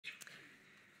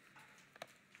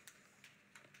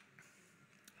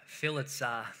feel it's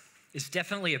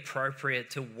definitely appropriate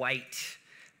to wait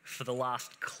for the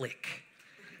last click.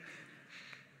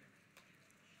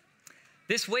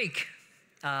 This week,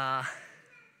 one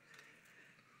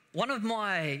of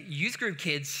my youth group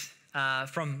kids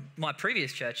from my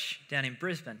previous church down in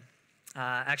Brisbane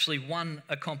actually won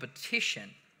a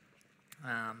competition.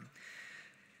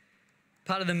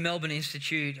 Part of the Melbourne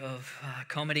Institute of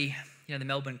Comedy, the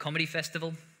Melbourne Comedy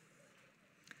Festival.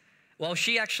 Well,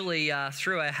 she actually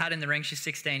threw her hat in the ring. She's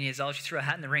 16 years old. She threw her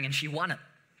hat in the ring and she won it,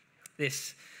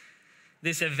 this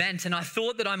event. And I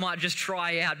thought that I might just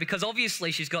try out, because obviously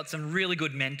she's got some really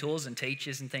good mentors and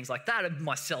teachers and things like that,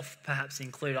 myself perhaps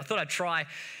included. I thought I'd try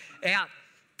out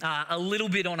a little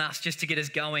bit on us just to get us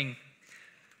going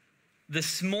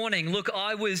this morning. Look,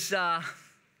 I was trying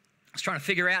to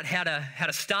figure out how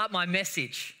to start my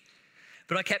message,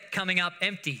 but I kept coming up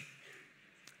empty,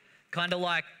 kind of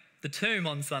like the tomb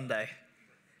on Sunday.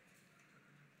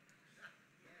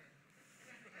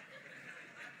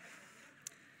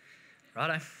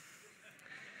 Righto. I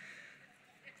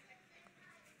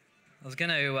was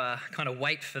going to kind of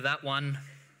wait for that one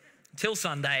until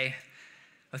Sunday.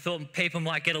 I thought people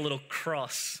might get a little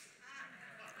cross.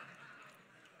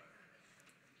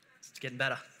 It's getting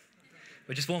better.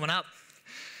 We're just warming up.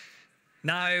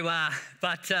 No,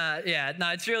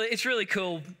 it's really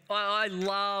cool. I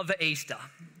love Easter.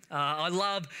 I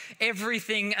love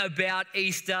everything about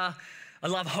Easter. I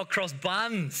love hot cross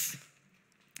buns.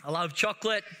 I love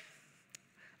chocolate.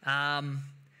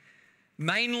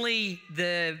 Mainly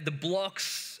the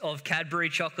blocks of Cadbury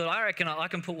chocolate. I reckon I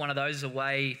can put one of those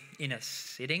away in a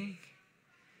sitting.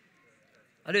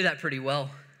 I do that pretty well.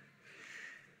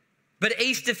 But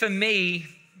Easter for me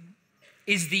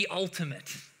is the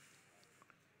ultimate.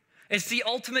 It's the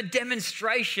ultimate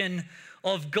demonstration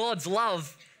of God's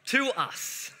love to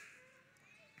us.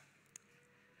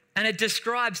 And it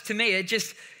describes to me,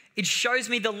 it shows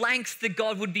me the lengths that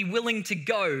God would be willing to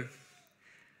go,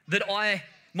 that I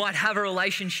might have a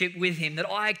relationship with him, that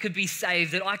I could be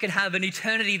saved, that I could have an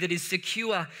eternity that is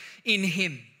secure in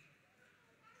him.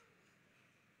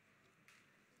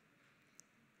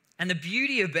 And the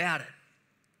beauty about it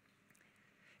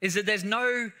is that there's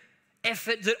no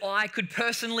effort that I could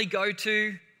personally go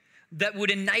to that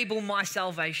would enable my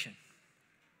salvation.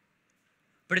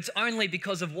 But it's only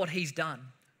because of what he's done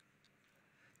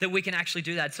that we can actually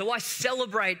do that. So I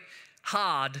celebrate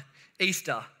hard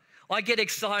Easter. I get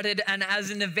excited, and as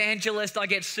an evangelist, I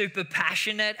get super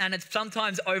passionate, and it's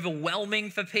sometimes overwhelming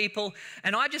for people.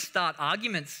 And I just start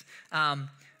arguments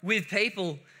with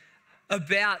people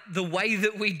about the way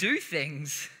that we do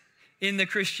things in the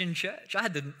Christian church. I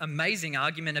had an amazing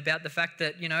argument about the fact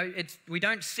that, we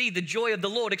don't see the joy of the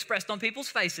Lord expressed on people's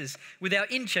faces with our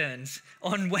interns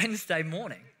on Wednesday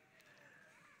morning.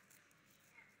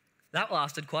 That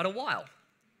lasted quite a while.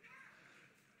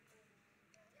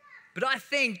 But I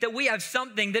think that we have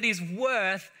something that is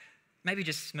worth maybe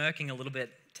just smirking a little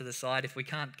bit to the side if we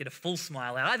can't get a full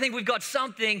smile out. I think we've got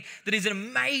something that is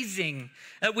amazing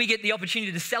that we get the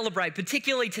opportunity to celebrate,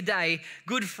 particularly today,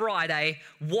 Good Friday,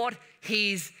 what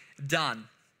he's done.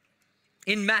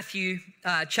 In Matthew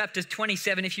chapter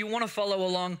 27, if you want to follow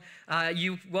along,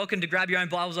 you're welcome to grab your own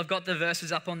Bibles. I've got the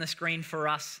verses up on the screen for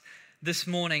us this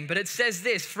morning. But it says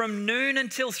this: from noon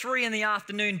until 3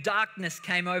 p.m, darkness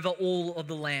came over all of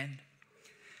the land.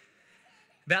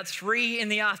 About 3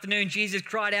 p.m, Jesus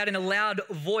cried out in a loud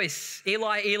voice,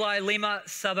 Eli, Eli, lema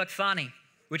sabachthani,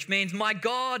 which means, my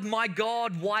God,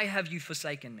 why have you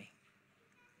forsaken me?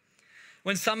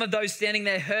 When some of those standing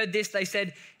there heard this, they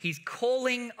said, he's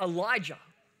calling Elijah.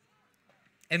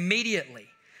 Immediately,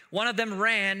 one of them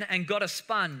ran and got a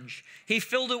sponge. He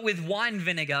filled it with wine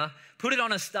vinegar, put it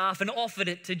on a staff, and offered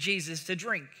it to Jesus to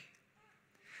drink.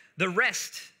 The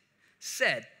rest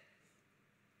said,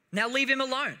 now leave him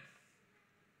alone.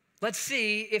 Let's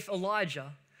see if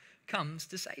Elijah comes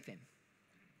to save him.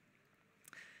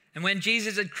 And when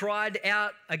Jesus had cried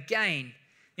out again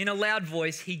in a loud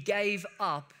voice, he gave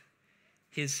up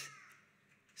his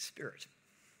spirit.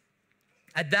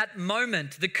 At that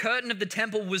moment, the curtain of the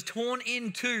temple was torn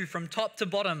in two from top to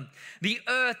bottom. The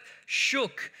earth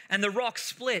shook and the rocks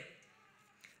split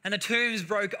and the tombs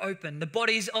broke open. The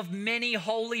bodies of many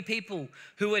holy people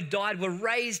who had died were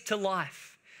raised to life.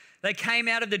 They came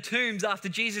out of the tombs after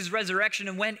Jesus' resurrection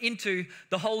and went into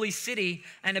the holy city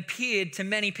and appeared to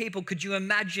many people. Could you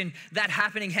imagine that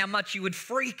happening? How much you would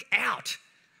freak out.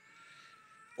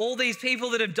 All these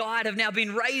people that have died have now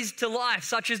been raised to life,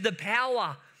 such as the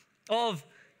power of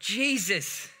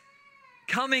Jesus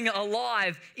coming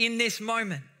alive in this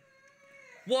moment.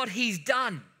 What he's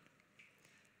done.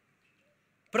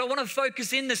 But I want to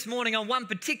focus in this morning on one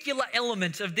particular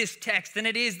element of this text, and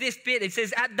it is this bit. It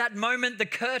says, at that moment, the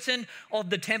curtain of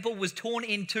the temple was torn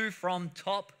in two from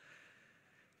top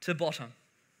to bottom.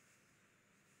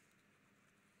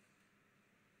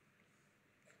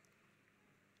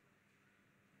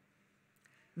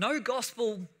 No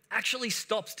gospel actually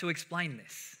stops to explain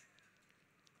this.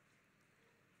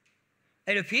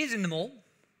 It appears in them all,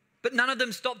 but none of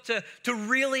them stop to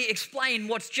really explain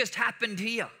what's just happened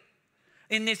here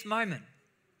in this moment.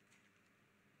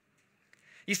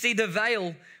 You see, the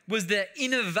veil was the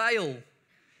inner veil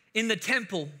in the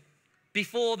temple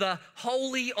before the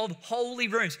Holy of Holy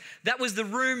Rooms. That was the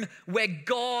room where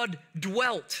God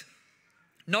dwelt.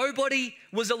 Nobody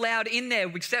was allowed in there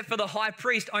except for the high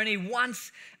priest. Only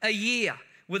once a year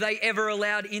were they ever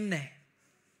allowed in there.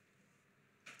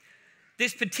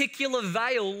 This particular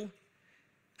veil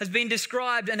has been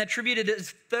described and attributed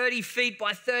as 30 feet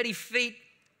by 30 feet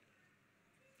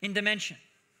in dimension,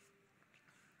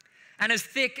 and as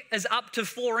thick as up to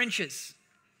 4 inches.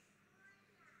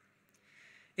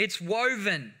 It's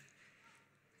woven.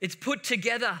 It's put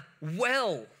together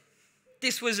well.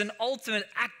 This was an ultimate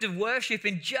act of worship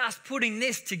in just putting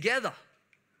this together.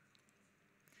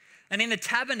 And in the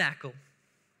tabernacle,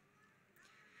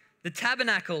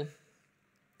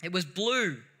 it was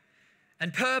blue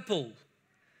and purple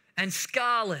and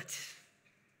scarlet,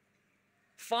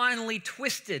 finely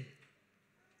twisted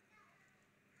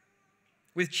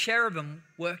with cherubim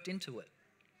worked into it.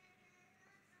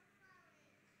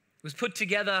 It was put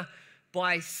together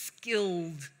by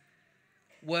skilled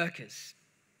workers.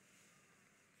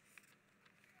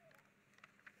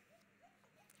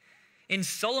 In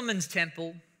Solomon's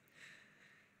temple,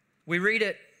 we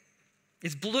read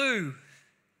it's blue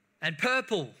and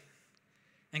purple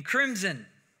and crimson,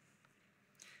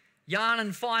 yarn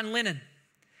and fine linen,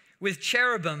 with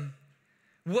cherubim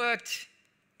worked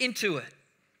into it.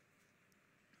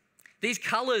 These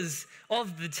colors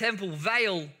of the temple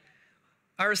veil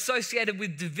are associated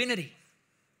with divinity.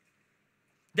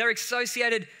 They're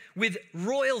associated with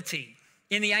royalty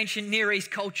in the ancient Near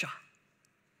East culture.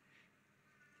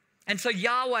 And so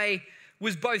Yahweh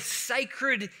was both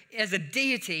sacred as a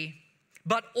deity,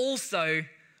 but also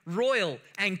royal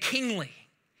and kingly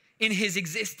in his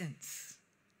existence.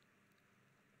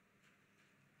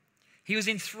 He was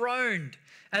enthroned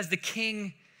as the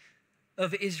King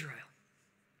of Israel.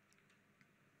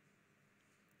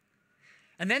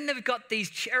 And then they've got these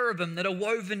cherubim that are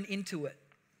woven into it.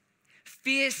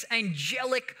 Fierce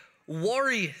angelic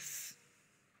warriors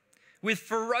with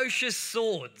ferocious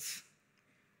swords.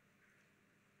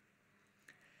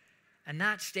 And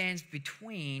that stands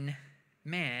between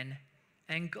man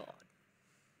and God,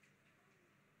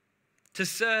 to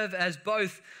serve as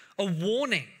both a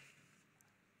warning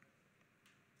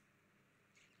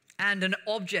and an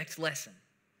object lesson.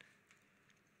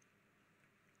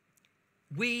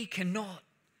 We cannot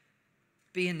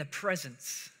be in the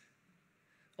presence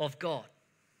of God.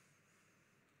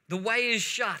 The way is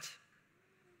shut.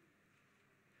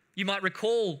 You might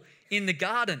recall in the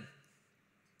garden,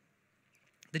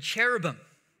 the cherubim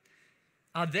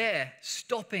are there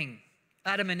stopping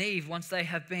Adam and Eve once they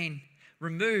have been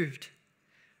removed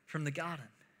from the garden.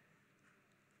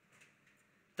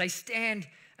 They stand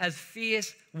as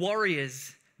fierce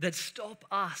warriors that stop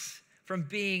us from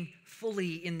being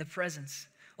fully in the presence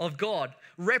of God,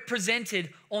 represented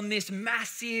on this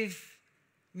massive,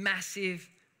 massive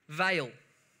veil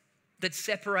that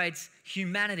separates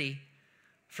humanity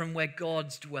from where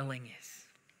God's dwelling is.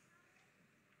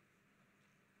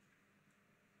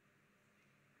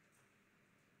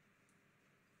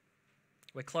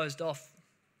 We're closed off.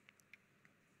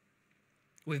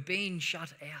 We've been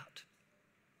shut out.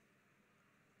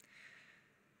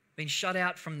 Been shut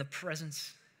out from the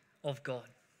presence of God.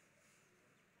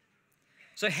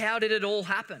 So how did it all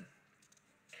happen?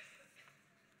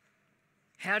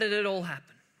 How did it all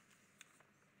happen?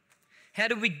 How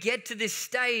did we get to this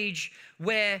stage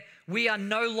where we are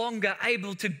no longer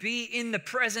able to be in the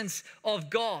presence of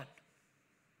God?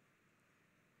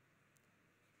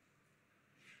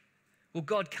 Well,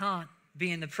 God can't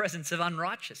be in the presence of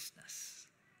unrighteousness.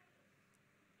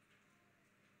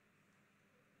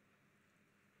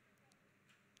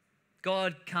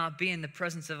 God can't be in the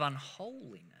presence of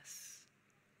unholiness.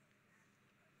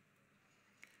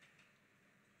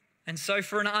 And so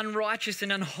for an unrighteous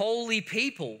and unholy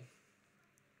people,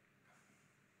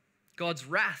 God's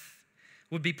wrath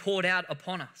would be poured out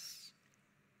upon us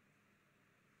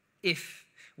if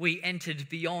we entered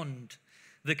beyond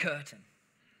the curtain.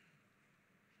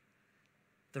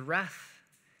 The wrath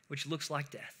which looks like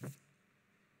death.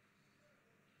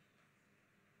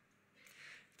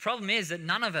 Problem is that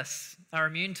none of us are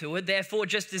immune to it. Therefore,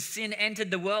 just as sin entered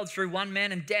the world through one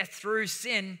man and death through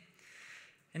sin,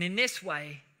 and in this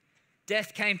way,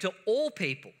 death came to all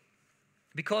people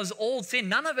because all sin.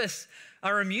 None of us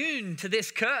are immune to this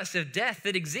curse of death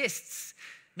that exists.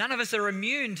 None of us are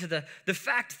immune to the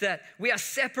fact that we are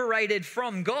separated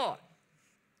from God.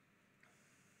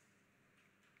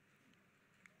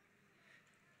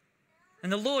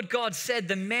 And the Lord God said,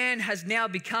 the man has now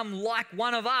become like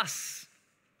one of us,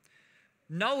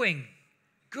 knowing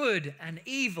good and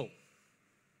evil.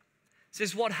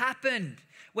 This is what happened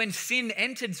when sin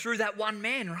entered through that one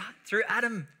man, right? Through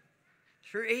Adam,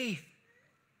 through Eve,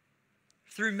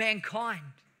 through mankind.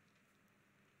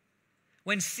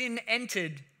 When sin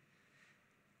entered,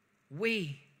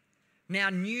 we now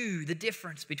knew the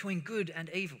difference between good and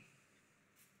evil.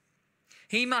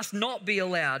 He must not be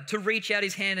allowed to reach out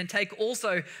his hand and take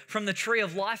also from the tree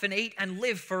of life and eat and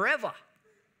live forever.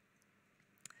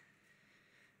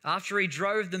 After he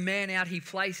drove the man out, he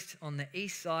placed on the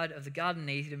east side of the Garden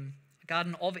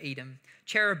of Eden,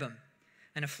 cherubim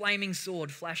and a flaming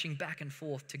sword flashing back and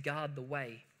forth to guard the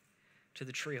way to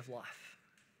the tree of life.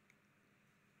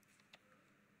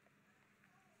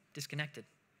 Disconnected.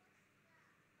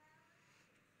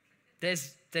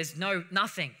 There's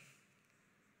nothing.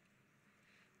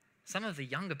 Some of the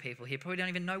younger people here probably don't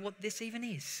even know what this even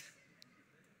is.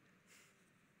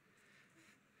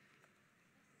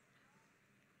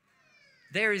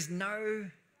 There is no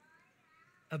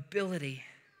ability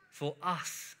for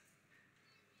us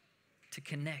to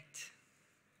connect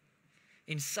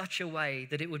in such a way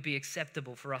that it would be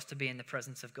acceptable for us to be in the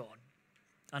presence of God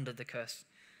under the curse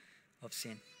of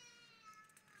sin.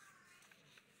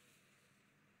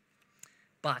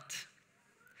 But,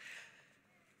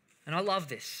 and I love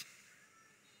this,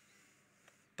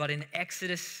 but in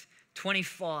Exodus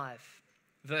 25,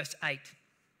 verse 8,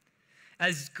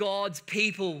 as God's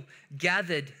people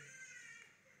gathered,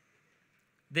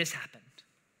 this happened.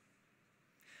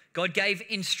 God gave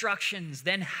instructions,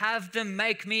 then have them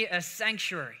make me a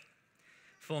sanctuary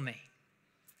for me,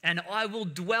 and I will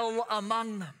dwell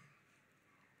among them.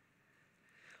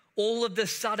 All of a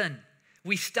sudden,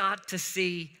 we start to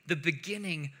see the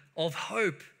beginning of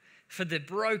hope for the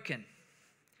broken.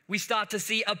 We start to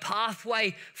see a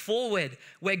pathway forward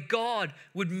where God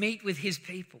would meet with his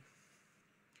people.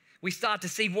 We start to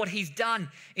see what he's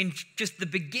done in just the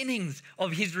beginnings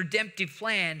of his redemptive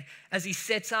plan as he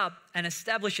sets up and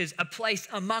establishes a place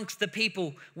amongst the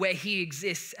people where he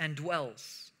exists and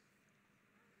dwells.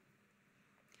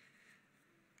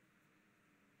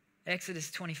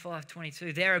 Exodus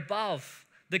 25:22, there above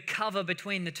the cover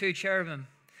between the two cherubim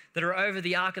that are over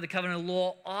the ark of the covenant of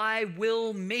law, I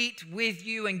will meet with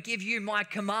you and give you my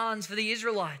commands for the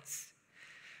Israelites.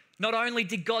 Not only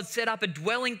did God set up a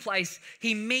dwelling place,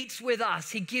 he meets with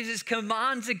us. He gives us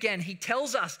commands again. He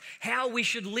tells us how we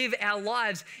should live our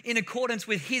lives in accordance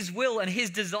with his will and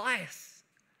his desires.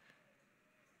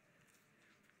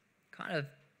 Kind of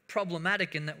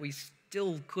problematic in that we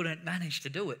still couldn't manage to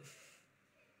do it.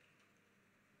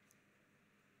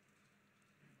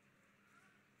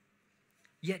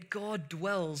 Yet God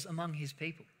dwells among his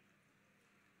people.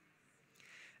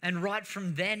 And right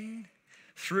from then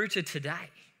through to today,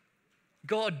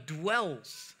 God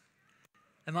dwells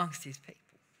amongst his people.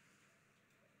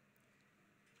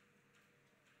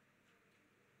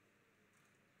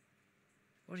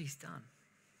 What he's done.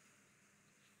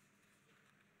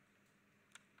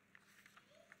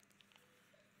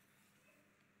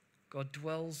 God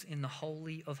dwells in the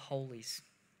Holy of Holies,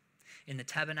 in the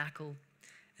tabernacle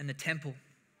and the temple.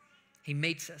 He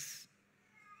meets us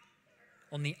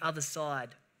on the other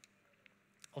side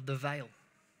of the veil,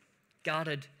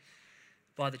 guarded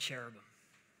by the cherubim.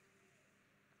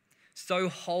 So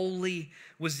holy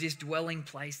was this dwelling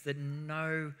place that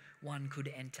no one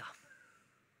could enter.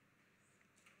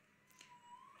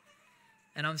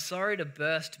 And I'm sorry to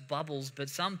burst bubbles, but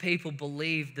some people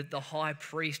believe that the high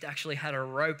priest actually had a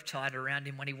rope tied around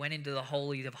him when he went into the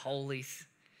Holy of Holies.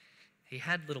 He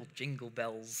had little jingle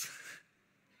bells.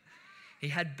 He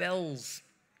had bells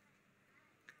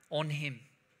on him.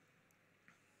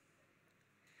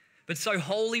 But so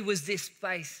holy was this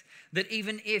space that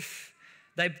even if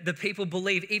the people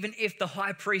believe, even if the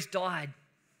high priest died,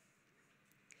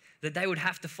 that they would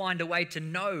have to find a way to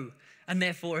know and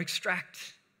therefore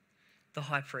extract the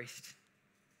high priest.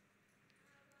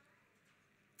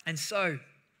 And so,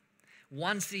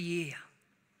 once a year,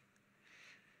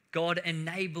 God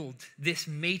enabled this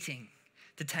meeting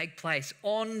to take place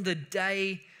on the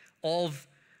Day of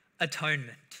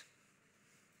Atonement.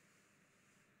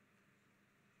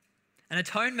 And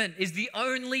atonement is the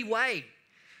only way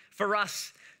for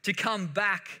us to come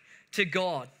back to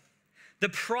God. The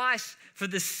price for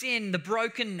the sin, the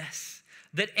brokenness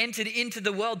that entered into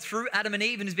the world through Adam and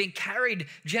Eve and has been carried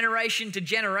generation to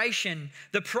generation,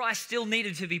 the price still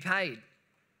needed to be paid.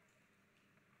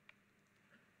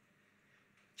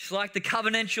 Just like the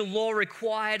covenantal law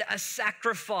required a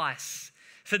sacrifice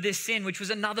for this sin, which was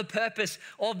another purpose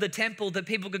of the temple, that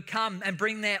people could come and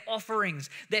bring their offerings,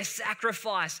 their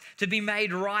sacrifice to be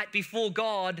made right before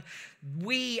God.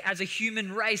 We as a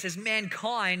human race, as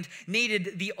mankind,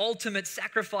 needed the ultimate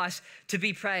sacrifice to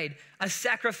be paid, a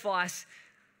sacrifice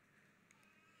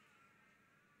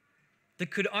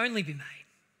that could only be made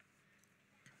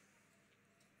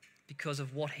because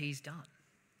of what he's done.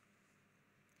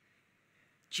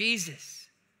 Jesus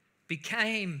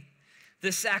became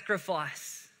the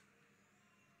sacrifice.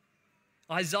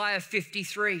 Isaiah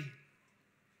 53,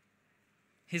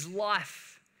 his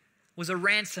life was a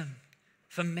ransom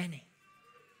for many.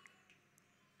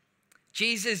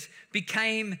 Jesus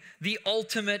became the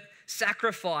ultimate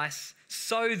sacrifice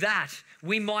so that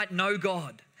we might know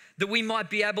God, that we might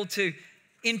be able to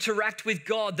interact with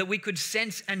God, that we could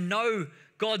sense and know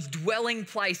God's dwelling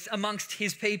place amongst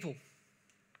his people.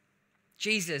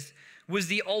 Jesus was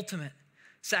the ultimate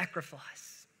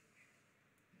sacrifice.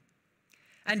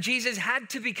 And Jesus had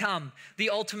to become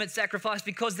the ultimate sacrifice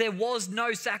because there was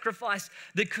no sacrifice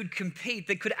that could compete,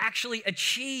 that could actually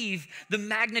achieve the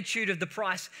magnitude of the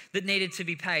price that needed to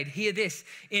be paid. Hear this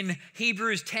in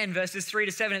Hebrews 10 verses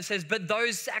 3-7, it says, "But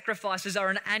those sacrifices are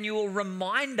an annual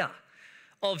reminder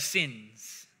of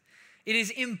sins. It is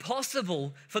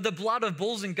impossible for the blood of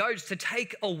bulls and goats to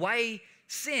take away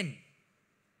sin."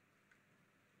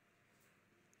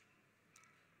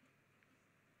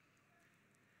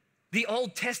 The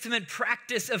Old Testament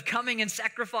practice of coming and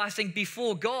sacrificing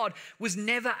before God was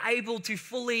never able to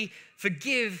fully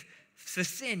forgive the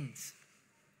sins.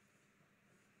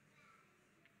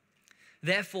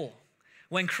 Therefore,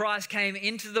 when Christ came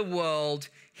into the world,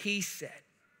 he said,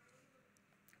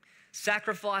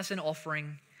 "Sacrifice and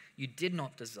offering you did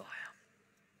not desire,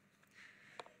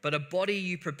 but a body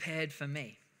you prepared for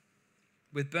me.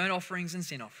 With burnt offerings and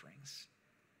sin offerings,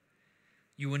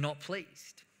 you were not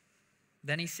pleased."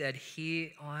 Then he said,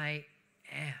 "Here I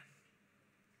am.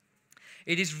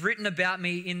 It is written about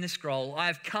me in the scroll. I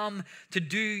have come to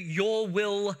do your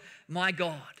will, my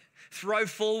God. Throw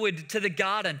forward to the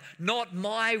garden, not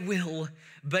my will,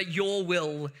 but your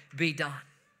will be done."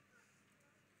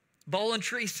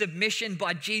 Voluntary submission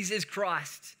by Jesus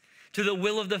Christ to the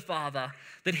will of the Father,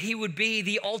 that he would be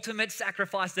the ultimate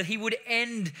sacrifice, that he would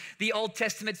end the Old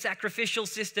Testament sacrificial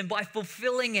system by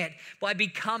fulfilling it, by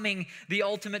becoming the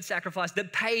ultimate sacrifice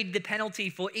that paid the penalty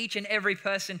for each and every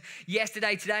person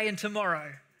yesterday, today, and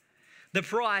tomorrow. The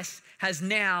price has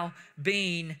now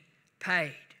been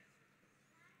paid.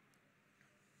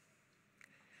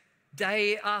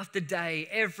 Day after day,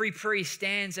 every priest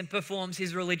stands and performs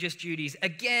his religious duties.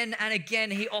 Again and again,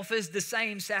 he offers the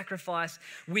same sacrifice,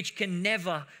 which can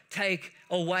never take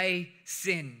away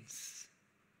sins.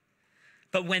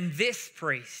 But when this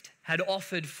priest had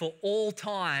offered for all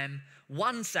time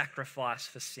one sacrifice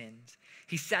for sins,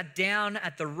 he sat down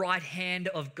at the right hand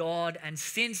of God, and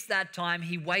since that time,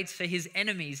 he waits for his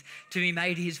enemies to be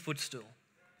made his footstool.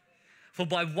 For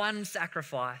by one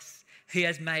sacrifice, he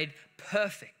has made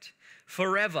perfect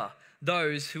forever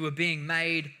those who are being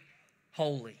made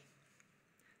holy.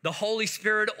 The Holy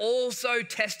Spirit also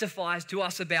testifies to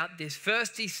us about this.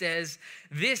 First, he says,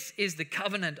 "This is the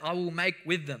covenant I will make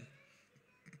with them.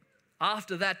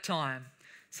 After that time,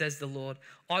 says the Lord,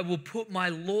 I will put my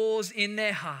laws in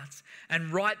their hearts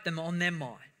and write them on their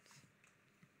minds."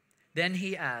 Then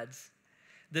he adds,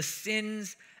 "The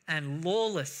sins and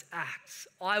lawless acts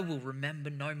I will remember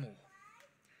no more.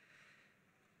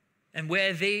 And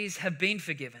where these have been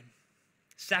forgiven,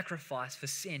 sacrifice for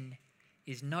sin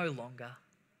is no longer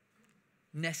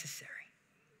necessary."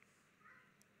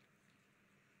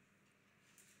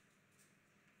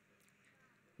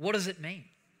 What does it mean?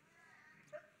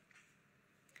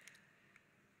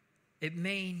 It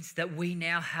means that we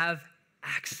now have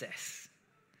access,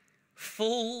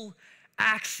 full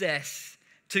access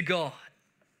to God.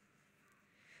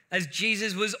 As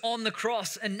Jesus was on the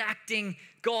cross enacting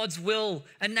God's will,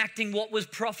 enacting what was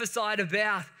prophesied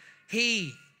about,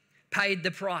 he paid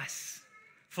the price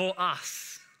for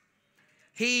us.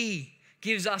 He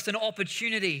gives us an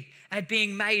opportunity at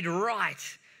being made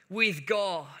right with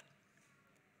God.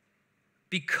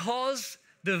 Because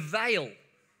the veil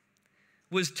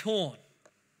was torn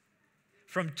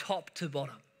from top to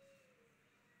bottom.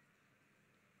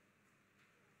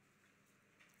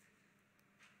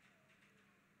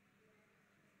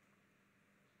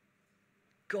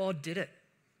 God did it.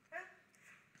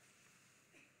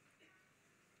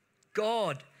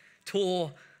 God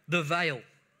tore the veil.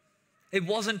 It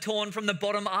wasn't torn from the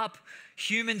bottom up.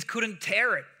 Humans couldn't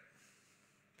tear it.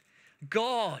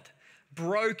 God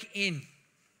broke in,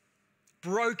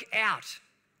 broke out,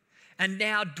 and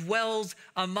now dwells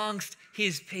amongst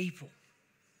his people.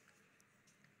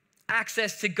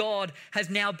 Access to God has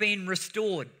now been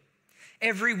restored.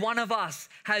 Every one of us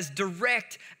has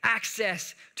direct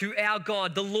access to our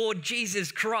God, the Lord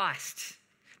Jesus Christ,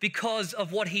 because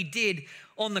of what he did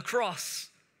on the cross.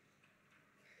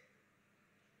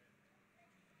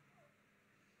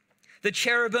 The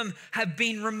cherubim have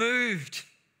been removed.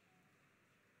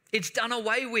 It's done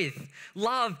away with.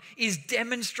 Love is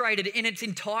demonstrated in its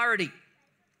entirety.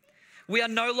 We are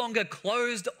no longer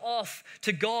closed off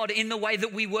to God in the way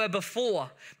that we were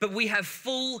before, but we have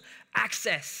full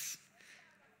access.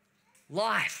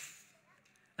 Life,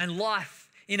 and life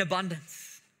in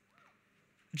abundance.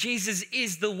 Jesus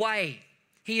is the way.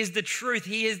 He is the truth.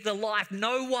 He is the life.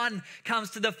 No one comes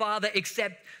to the Father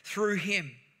except through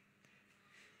him.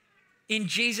 In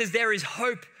Jesus, there is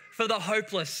hope for the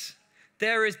hopeless.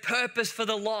 There is purpose for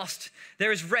the lost.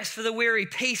 There is rest for the weary,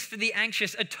 peace for the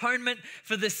anxious, atonement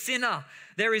for the sinner.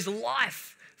 There is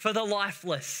life for the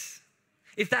lifeless.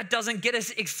 If that doesn't get us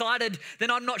excited,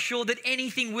 then I'm not sure that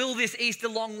anything will this Easter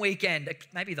long weekend.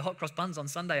 Maybe the hot cross buns on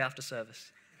Sunday after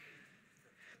service.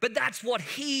 But that's what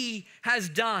he has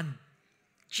done.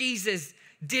 Jesus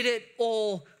did it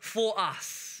all for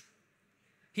us.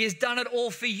 He has done it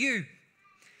all for you.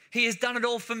 He has done it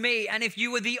all for me. And if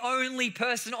you were the only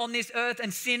person on this earth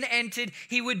and sin entered,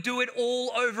 he would do it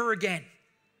all over again.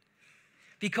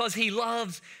 Because he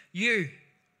loves you.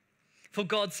 For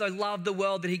God so loved the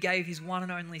world that he gave his one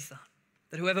and only Son,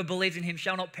 that whoever believes in him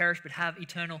shall not perish but have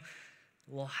eternal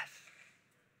life.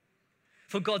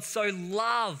 For God so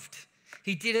loved,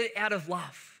 he did it out of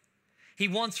love. He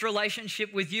wants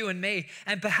relationship with you and me.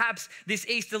 And perhaps this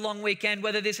Easter long weekend,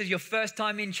 whether this is your first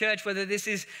time in church, whether this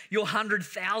is your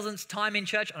 100,000th time in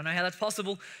church, I don't know how that's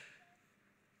possible.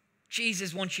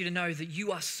 Jesus wants you to know that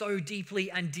you are so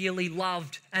deeply and dearly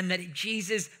loved, and that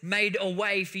Jesus made a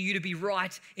way for you to be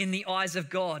right in the eyes of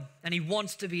God, and he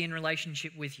wants to be in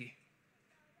relationship with you.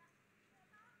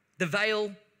 The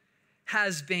veil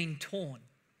has been torn.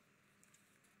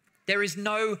 There is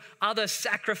no other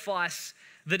sacrifice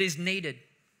that is needed.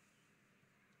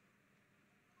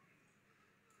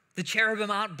 The cherubim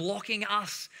aren't blocking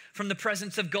us from the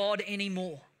presence of God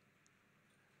anymore.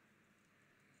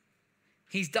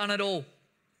 He's done it all.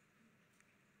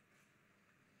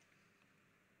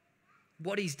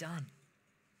 What he's done.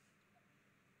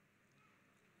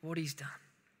 What he's done.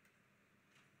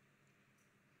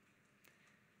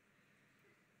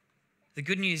 The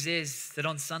good news is that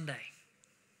on Sunday,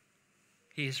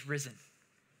 he is risen.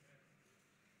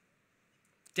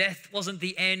 Death wasn't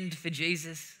the end for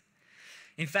Jesus.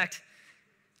 In fact,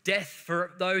 death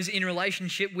for those in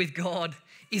relationship with God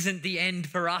isn't the end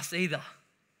for us either.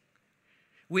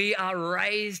 We are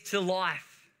raised to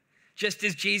life. Just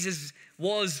as Jesus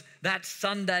was that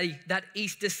Sunday, that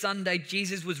Easter Sunday,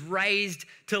 Jesus was raised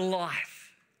to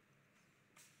life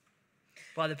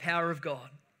by the power of God.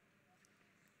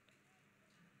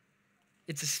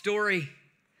 It's a story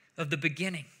of the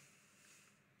beginning.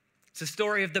 It's a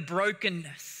story of the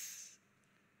brokenness.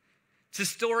 It's a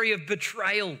story of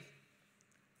betrayal.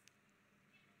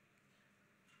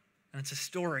 And it's a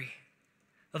story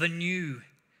of a new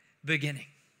beginning.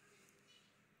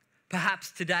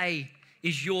 Perhaps today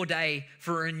is your day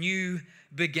for a new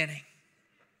beginning.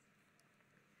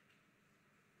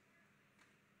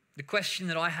 The question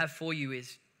that I have for you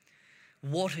is,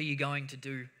 what are you going to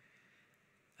do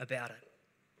about it?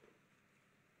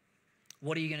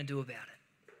 What are you going to do about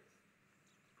it?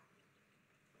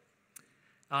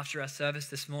 After our service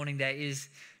this morning, there is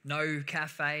no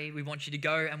cafe. We want you to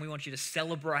go and we want you to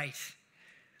celebrate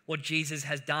what Jesus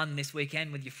has done this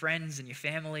weekend with your friends and your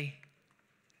family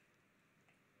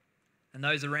and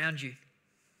those around you.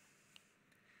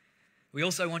 We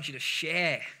also want you to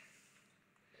share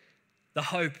the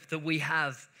hope that we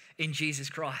have in Jesus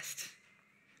Christ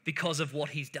because of what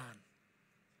he's done.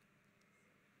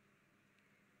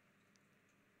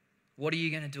 What are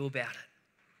you going to do about it?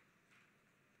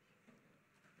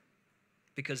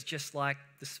 Because just like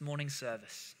this morning's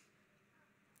service,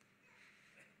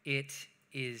 it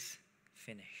is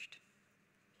finished.